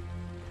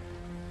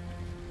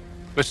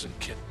 Listen,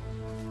 kid.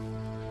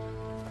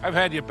 I've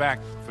had your back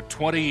for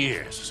 20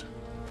 years.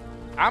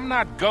 I'm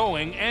not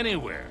going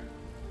anywhere.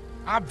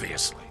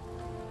 Obviously.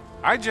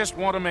 I just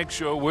want to make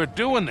sure we're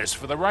doing this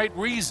for the right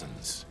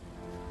reasons.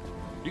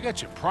 You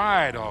got your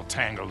pride all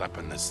tangled up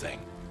in this thing.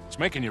 It's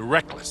making you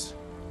reckless.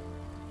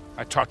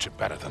 I taught you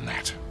better than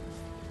that.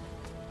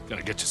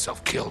 Gonna get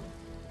yourself killed.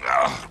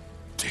 Oh,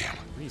 damn.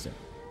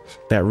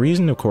 That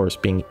reason, of course,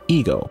 being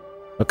ego,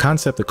 a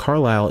concept that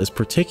Carlyle is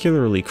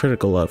particularly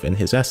critical of in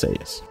his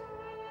essays.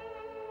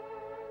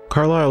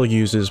 Carlyle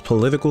uses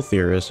political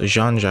theorist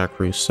Jean-Jacques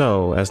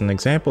Rousseau as an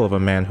example of a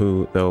man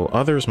who, though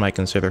others might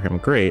consider him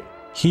great,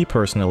 he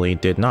personally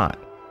did not.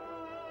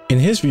 In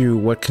his view,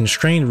 what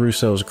constrained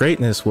Rousseau's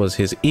greatness was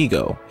his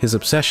ego, his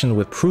obsession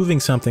with proving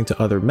something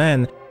to other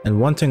men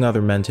and wanting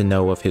other men to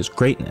know of his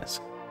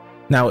greatness.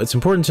 Now, it's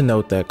important to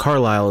note that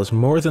Carlyle is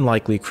more than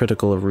likely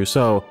critical of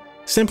Rousseau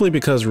simply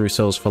because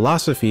Rousseau's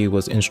philosophy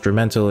was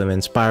instrumental in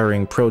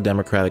inspiring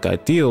pro-democratic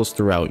ideals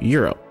throughout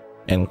Europe,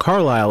 and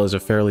Carlyle is a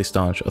fairly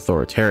staunch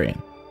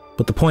authoritarian.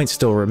 But the point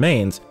still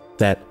remains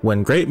that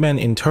when great men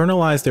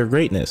internalize their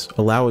greatness,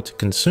 allow it to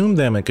consume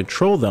them and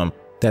control them,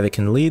 that it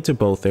can lead to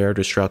both their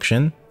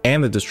destruction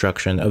and the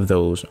destruction of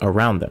those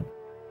around them.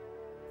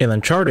 In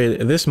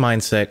Uncharted, this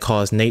mindset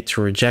caused Nate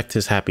to reject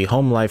his happy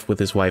home life with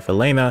his wife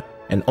Elena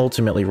and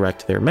ultimately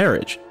wrecked their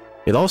marriage.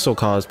 It also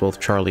caused both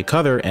Charlie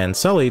Cutter and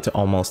Sully to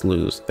almost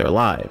lose their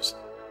lives.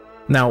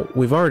 Now,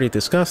 we've already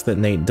discussed that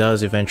Nate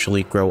does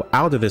eventually grow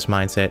out of this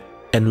mindset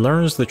and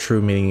learns the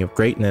true meaning of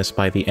greatness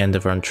by the end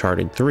of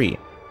Uncharted 3,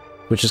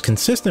 which is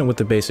consistent with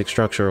the basic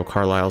structure of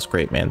Carlyle's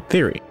great man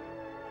theory.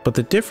 but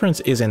the difference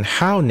is in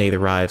how Nate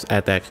arrives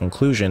at that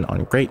conclusion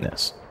on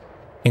greatness.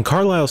 In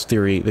Carlyle's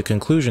theory, the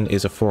conclusion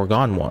is a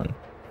foregone one.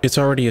 It's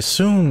already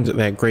assumed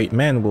that great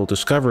men will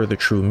discover the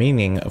true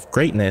meaning of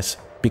greatness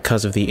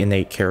because of the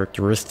innate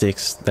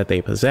characteristics that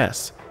they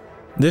possess.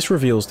 This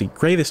reveals the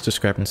greatest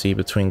discrepancy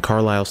between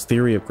Carlyle's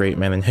theory of great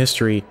men in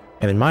history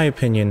and, in my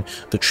opinion,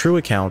 the true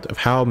account of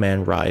how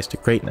men rise to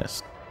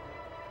greatness.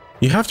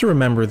 You have to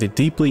remember the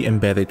deeply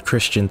embedded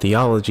Christian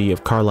theology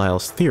of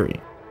Carlyle's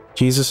theory.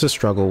 Jesus'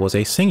 struggle was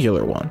a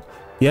singular one.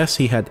 Yes,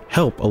 he had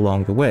help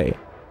along the way.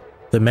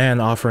 The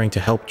man offering to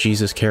help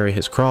Jesus carry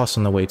his cross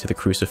on the way to the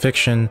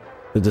crucifixion,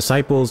 the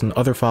disciples and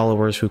other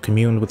followers who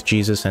communed with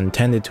Jesus and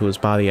tended to his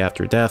body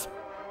after death.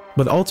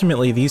 But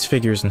ultimately, these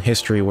figures in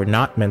history were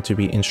not meant to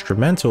be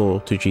instrumental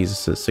to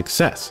Jesus'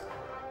 success.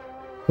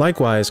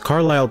 Likewise,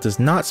 Carlyle does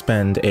not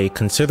spend a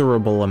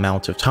considerable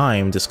amount of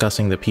time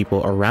discussing the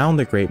people around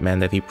the great men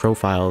that he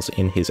profiles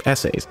in his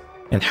essays,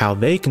 and how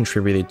they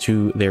contributed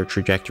to their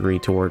trajectory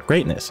toward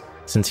greatness,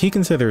 since he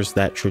considers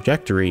that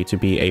trajectory to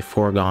be a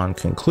foregone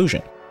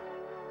conclusion.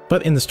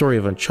 But in the story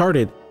of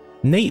Uncharted,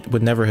 Nate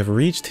would never have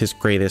reached his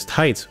greatest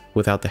heights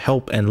without the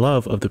help and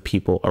love of the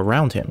people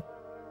around him.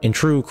 In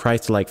true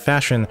Christ-like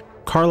fashion,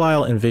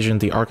 Carlyle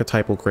envisioned the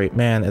archetypal great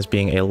man as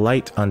being a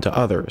light unto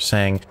others,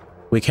 saying,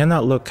 "We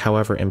cannot look,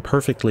 however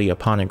imperfectly,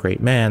 upon a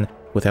great man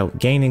without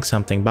gaining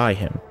something by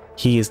him.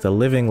 He is the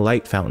living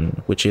light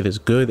fountain, which it is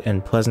good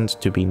and pleasant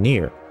to be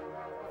near."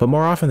 But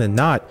more often than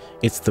not,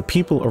 it's the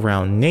people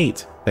around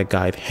Nate that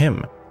guide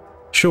him.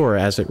 Sure,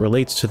 as it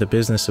relates to the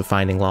business of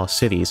finding lost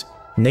cities,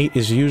 Nate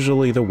is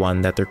usually the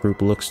one that their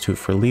group looks to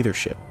for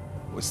leadership.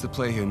 What's the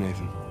play here,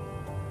 Nathan?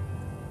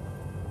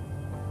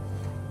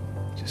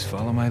 Just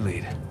follow my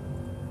lead.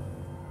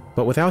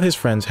 But without his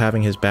friends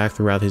having his back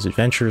throughout his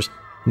adventures,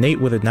 Nate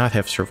would not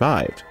have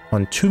survived,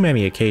 on too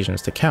many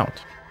occasions to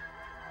count.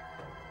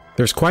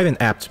 There's quite an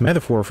apt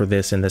metaphor for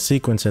this in the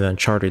sequence in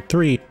Uncharted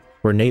 3,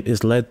 where Nate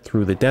is led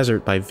through the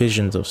desert by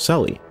visions of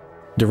Sully,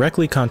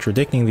 directly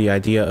contradicting the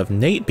idea of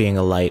Nate being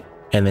a light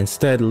and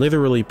instead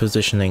literally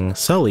positioning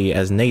Sully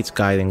as Nate's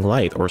guiding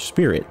light or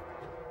spirit.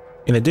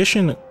 In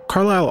addition,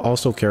 Carlyle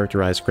also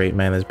characterized great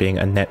men as being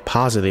a net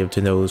positive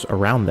to those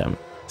around them,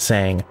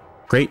 saying,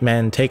 "Great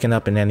men taken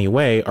up in any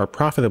way are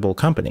profitable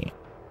company."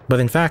 But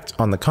in fact,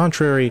 on the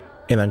contrary,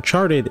 in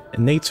Uncharted,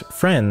 Nate's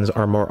friends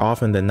are more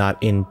often than not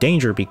in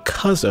danger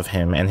because of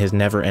him and his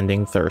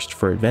never-ending thirst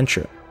for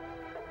adventure.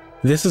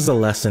 This is a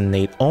lesson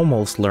Nate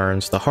almost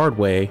learns the hard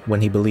way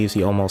when he believes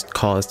he almost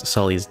caused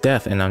Sully's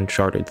death in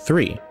Uncharted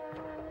 3.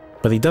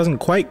 But he doesn't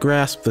quite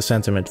grasp the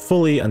sentiment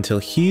fully until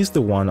he's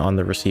the one on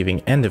the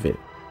receiving end of it.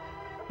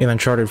 In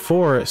Uncharted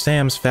 4,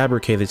 Sam's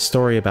fabricated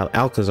story about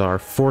Alcazar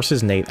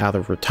forces Nate out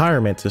of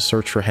retirement to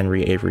search for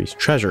Henry Avery's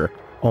treasure,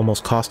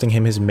 almost costing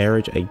him his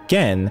marriage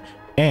again,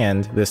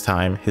 and, this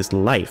time, his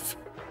life.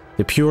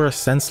 The pure,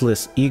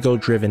 senseless,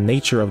 ego-driven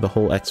nature of the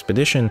whole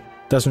expedition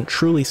doesn't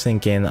truly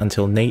sink in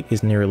until Nate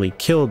is nearly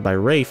killed by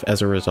Rafe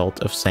as a result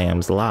of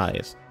Sam's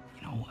lies.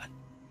 You know what?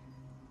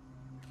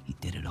 He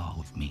did it all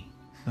with me.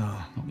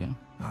 Oh, Okay.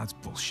 that's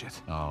bullshit.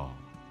 Oh.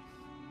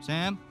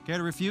 Sam, care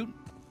to refute?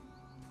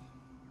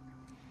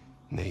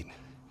 Nate,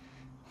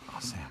 Oh,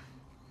 Sam.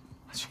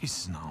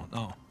 Jesus,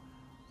 no.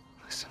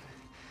 listen.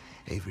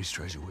 Avery's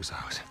treasure was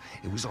ours.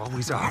 It was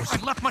always ours.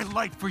 I left my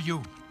life for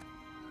you.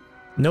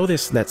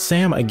 Notice that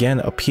Sam again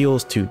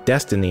appeals to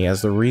destiny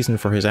as the reason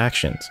for his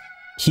actions.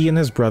 He and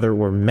his brother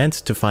were meant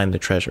to find the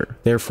treasure,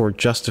 therefore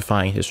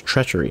justifying his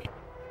treachery.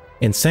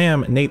 In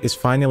Sam, Nate is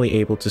finally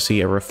able to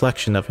see a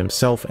reflection of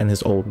himself and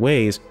his old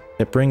ways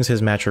that brings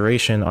his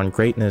maturation on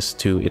greatness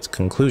to its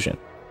conclusion.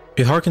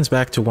 It harkens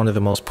back to one of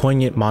the most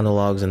poignant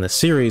monologues in the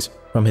series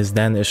from his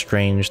then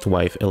estranged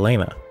wife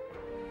Elena.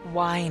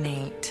 Why,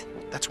 Nate?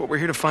 That's what we're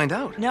here to find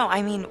out. No,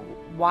 I mean,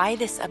 why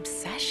this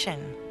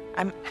obsession?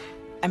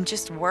 I'm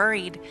just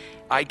worried.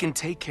 I can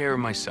take care of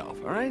myself,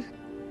 all right?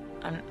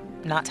 I'm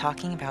not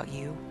talking about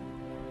you.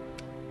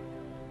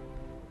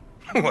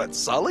 What,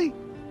 Sully?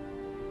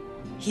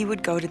 He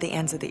would go to the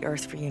ends of the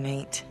earth for you,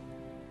 Nate.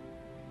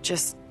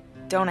 Just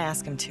don't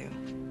ask him to.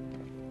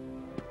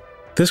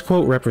 This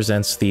quote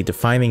represents the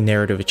defining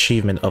narrative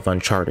achievement of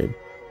Uncharted,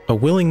 a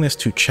willingness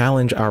to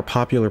challenge our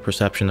popular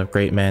perception of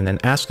great men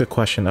and ask a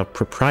question of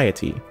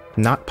propriety,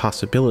 not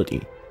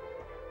possibility.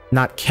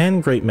 Not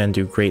can great men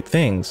do great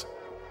things,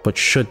 but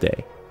should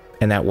they,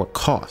 and at what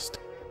cost?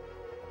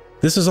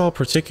 This is all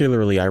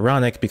particularly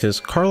ironic because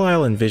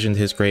Carlyle envisioned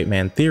his great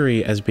man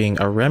theory as being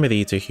a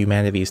remedy to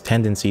humanity's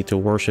tendency to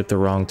worship the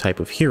wrong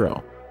type of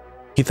hero.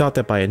 He thought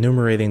that by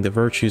enumerating the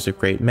virtues of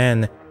great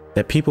men,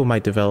 that people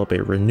might develop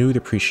a renewed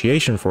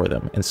appreciation for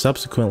them and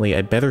subsequently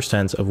a better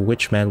sense of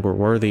which men were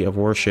worthy of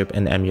worship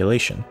and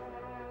emulation.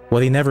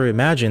 What he never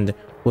imagined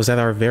was that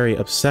our very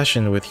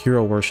obsession with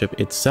hero worship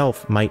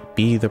itself might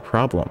be the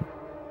problem.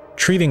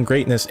 Treating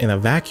greatness in a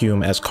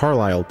vacuum as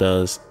Carlyle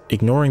does,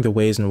 ignoring the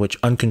ways in which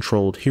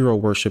uncontrolled hero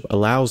worship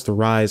allows the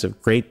rise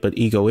of great but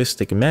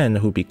egoistic men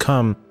who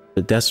become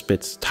the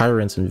despots,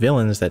 tyrants, and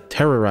villains that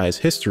terrorize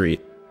history,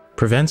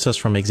 prevents us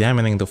from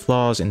examining the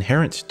flaws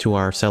inherent to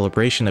our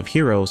celebration of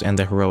heroes and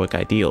the heroic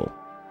ideal.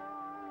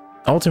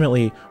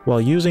 Ultimately, while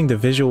using the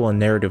visual and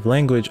narrative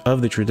language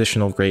of the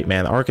traditional great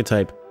man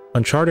archetype,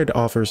 Uncharted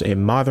offers a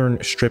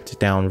modern,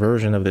 stripped-down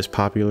version of this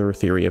popular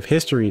theory of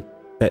history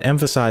that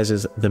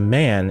emphasizes the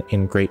man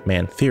in great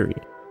man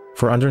theory,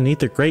 for underneath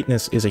the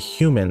greatness is a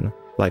human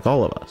like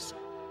all of us.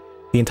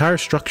 The entire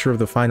structure of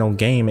the final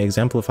game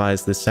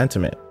exemplifies this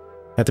sentiment.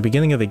 At the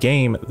beginning of the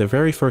game, the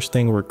very first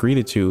thing we're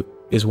greeted to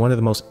is one of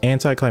the most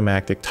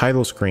anticlimactic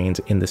title screens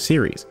in the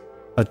series,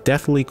 a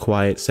deathly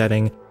quiet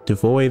setting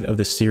devoid of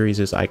the series'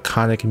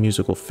 iconic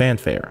musical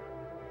fanfare.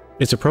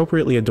 It's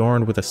appropriately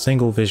adorned with a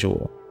single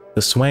visual,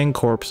 the swaying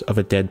corpse of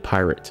a dead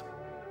pirate.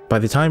 By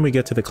the time we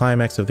get to the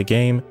climax of the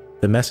game,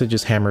 the message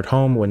is hammered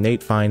home when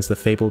Nate finds the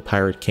fabled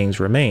Pirate King's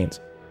remains,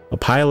 a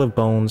pile of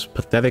bones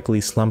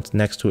pathetically slumped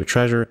next to a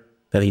treasure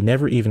that he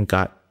never even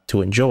got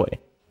to enjoy.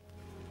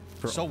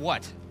 So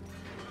what?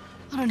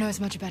 I don't know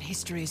as much about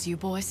history as you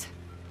boys,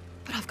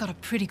 but I've got a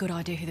pretty good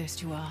idea who those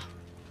two are.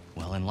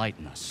 Well,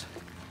 enlighten us.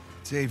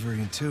 It's Avery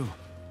and two.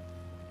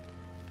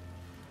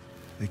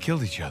 They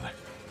killed each other.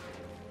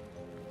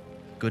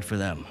 Good for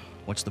them.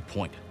 What's the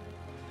point?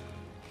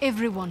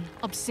 Everyone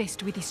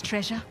obsessed with this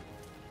treasure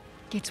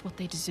gets what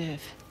they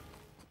deserve.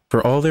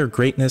 For all their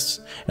greatness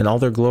and all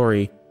their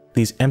glory,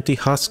 these empty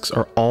husks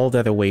are all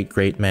that await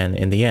great men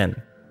in the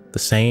end, the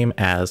same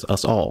as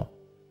us all.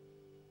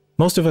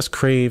 Most of us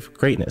crave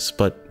greatness,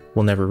 but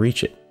will never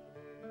reach it.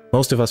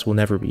 Most of us will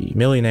never be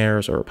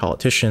millionaires or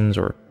politicians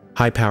or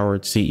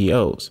high-powered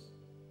CEOs.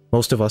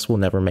 Most of us will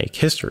never make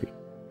history.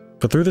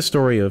 But through the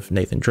story of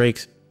Nathan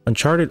Drake's,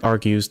 Uncharted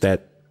argues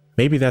that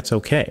maybe that's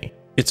okay.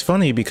 It's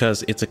funny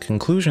because it's a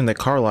conclusion that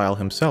Carlyle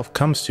himself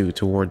comes to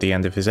toward the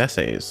end of his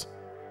essays,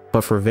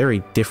 but for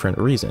very different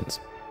reasons.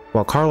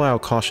 While Carlyle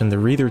cautioned the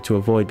reader to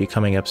avoid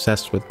becoming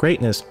obsessed with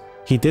greatness,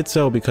 he did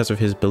so because of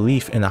his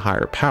belief in a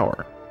higher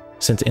power.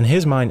 Since in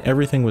his mind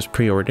everything was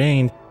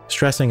preordained,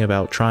 stressing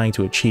about trying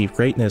to achieve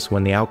greatness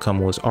when the outcome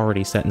was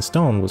already set in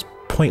stone was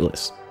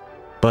pointless.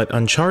 But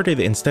Uncharted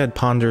instead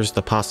ponders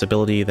the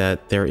possibility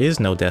that there is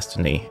no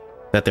destiny,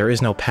 that there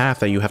is no path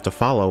that you have to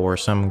follow or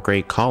some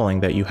great calling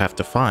that you have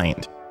to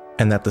find,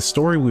 and that the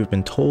story we've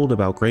been told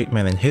about great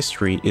men in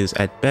history is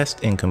at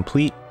best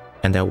incomplete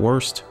and at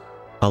worst,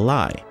 a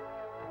lie.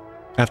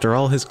 After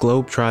all his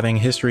globe-trotting,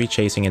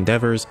 history-chasing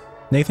endeavors,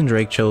 Nathan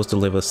Drake chose to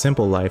live a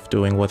simple life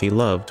doing what he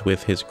loved,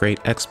 with his great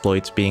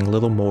exploits being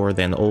little more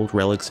than old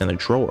relics in a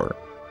drawer.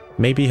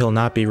 Maybe he'll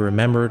not be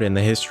remembered in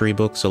the history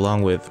books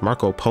along with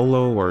Marco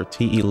Polo or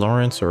T.E.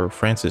 Lawrence or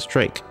Francis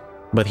Drake,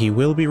 but he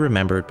will be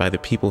remembered by the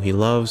people he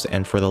loves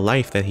and for the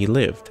life that he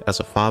lived as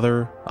a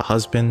father, a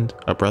husband,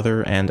 a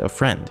brother, and a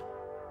friend.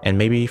 And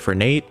maybe for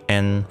Nate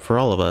and for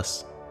all of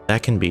us,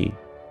 that can be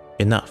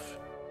enough.